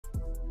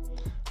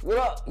What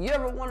up? You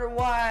ever wonder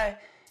why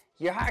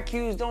your high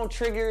cues don't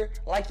trigger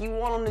like you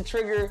want them to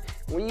trigger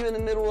when you're in the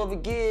middle of a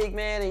gig,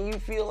 man, and you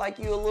feel like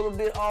you're a little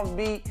bit off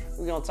beat?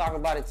 We're gonna talk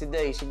about it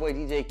today. It's your boy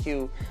DJ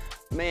Q.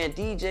 Man,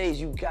 DJs,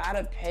 you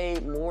gotta pay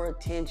more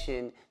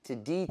attention to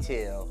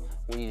detail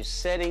when you're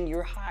setting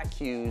your high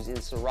cues in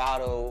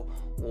Serato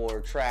or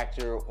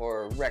Tractor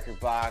or Record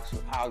Box or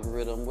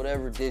Algorithm,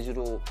 whatever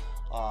digital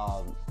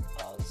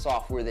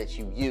software that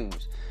you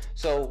use.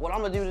 So what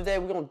I'm gonna do today,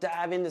 we're gonna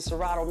dive into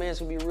Serato, man. It's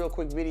gonna be a real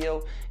quick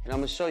video, and I'm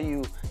gonna show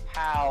you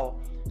how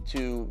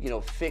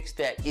to, fix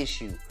that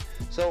issue.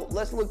 So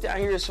let's look down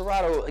here at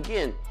Serato.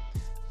 Again,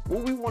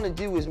 what we wanna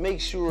do is make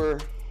sure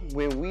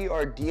when we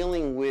are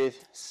dealing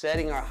with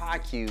setting our high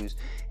cues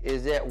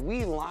is that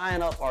we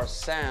line up our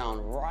sound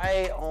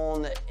right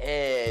on the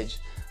edge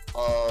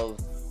of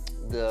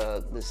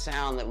the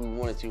sound that we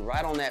want it to,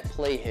 right on that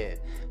playhead.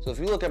 So if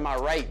you look at my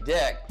right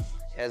deck,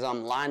 as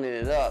I'm lining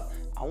it up,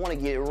 I want to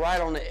get it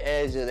right on the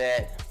edge of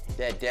that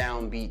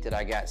downbeat that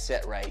I got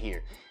set right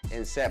here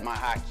and set my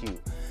high cue.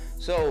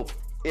 So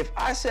if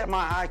I set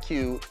my high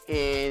cue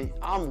and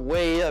I'm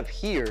way up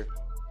here,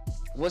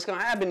 what's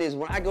gonna happen is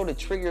when I go to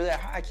trigger that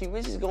high cue,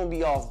 it's just gonna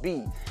be off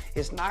beat.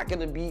 It's not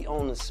gonna be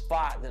on the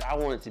spot that I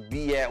want it to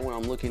be at when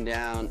I'm looking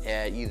down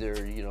at either,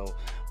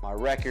 my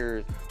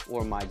record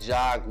or my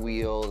jog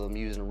wheel. I'm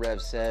using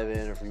Rev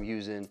 7, or if I'm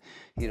using,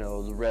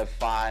 the Rev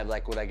 5,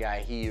 like what I got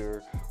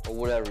here, or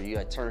whatever. You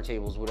got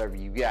turntables, whatever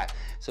you got.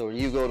 So when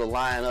you go to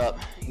line up,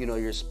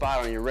 your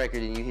spot on your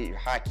record and you hit your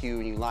high cue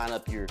and you line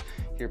up your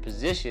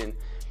position,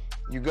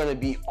 you're gonna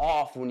be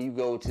off when you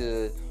go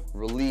to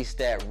release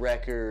that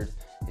record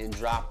and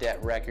drop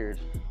that record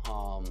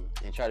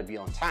and try to be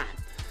on time.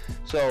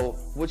 So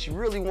what you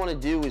really want to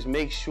do is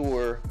make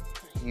sure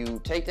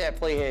you take that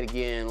playhead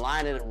again,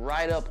 line it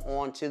right up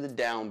onto the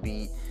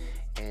downbeat,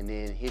 and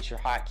then hit your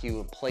high cue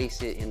and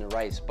place it in the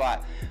right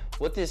spot.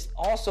 What this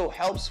also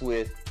helps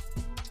with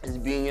is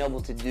being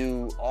able to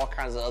do all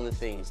kinds of other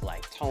things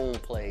like tone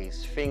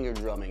plays, finger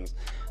drummings,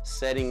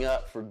 setting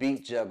up for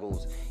beat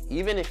juggles.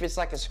 Even if it's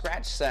like a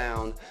scratch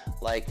sound,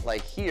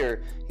 like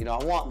here,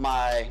 I want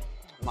my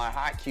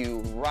high cue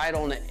right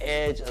on the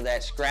edge of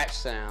that scratch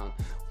sound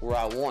where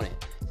I want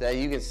it. So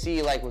you can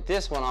see, like with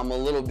this one, I'm a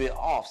little bit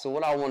off. So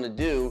what I want to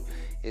do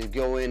is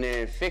go in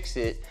there and fix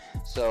it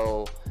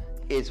so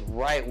it's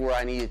right where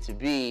I need it to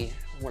be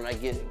when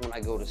I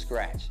go to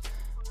scratch.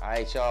 All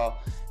right, y'all.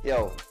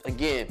 Yo,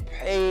 again,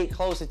 pay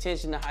close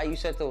attention to how you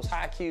set those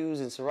high cues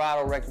in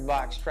Serato, Record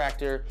Box,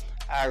 Tractor,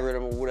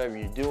 Algorithm, or whatever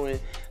you're doing.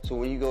 So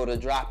when you go to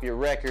drop your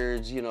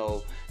records,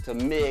 to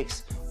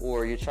mix,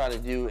 or you're trying to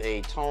do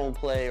a tone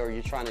play, or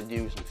you're trying to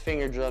do some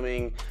finger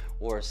drumming,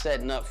 or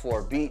setting up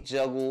for a beat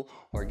juggle,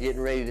 or getting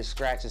ready to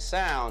scratch a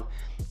sound,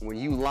 when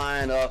you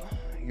line up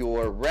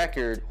your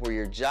record or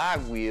your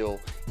jog wheel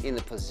in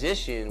the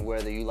position,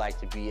 whether you like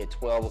to be at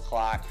 12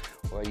 o'clock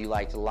or you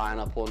like to line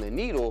up on the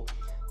needle,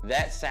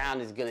 that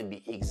sound is gonna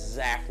be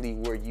exactly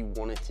where you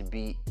want it to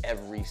be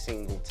every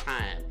single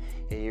time.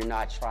 And you're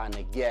not trying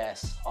to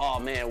guess, oh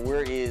man,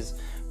 where is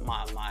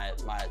my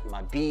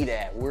beat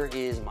at? Where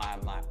is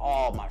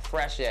my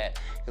fresh at?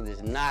 Because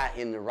it's not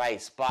in the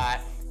right spot,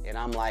 and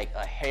I'm like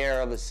a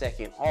hair of a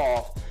second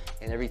off.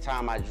 And every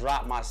time I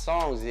drop my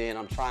songs in,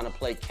 I'm trying to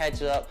play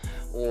catch up,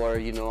 or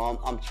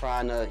I'm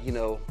trying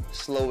to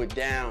slow it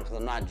down because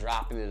I'm not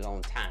dropping it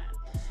on time.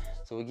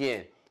 So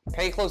again,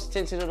 pay close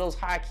attention to those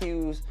high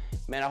cues.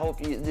 Man, I hope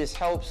this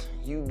helps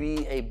you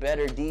be a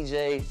better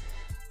DJ.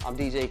 I'm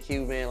DJ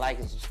Q, man. Like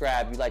and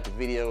subscribe if you like the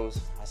videos.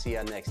 I'll see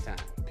y'all next time.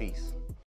 Peace.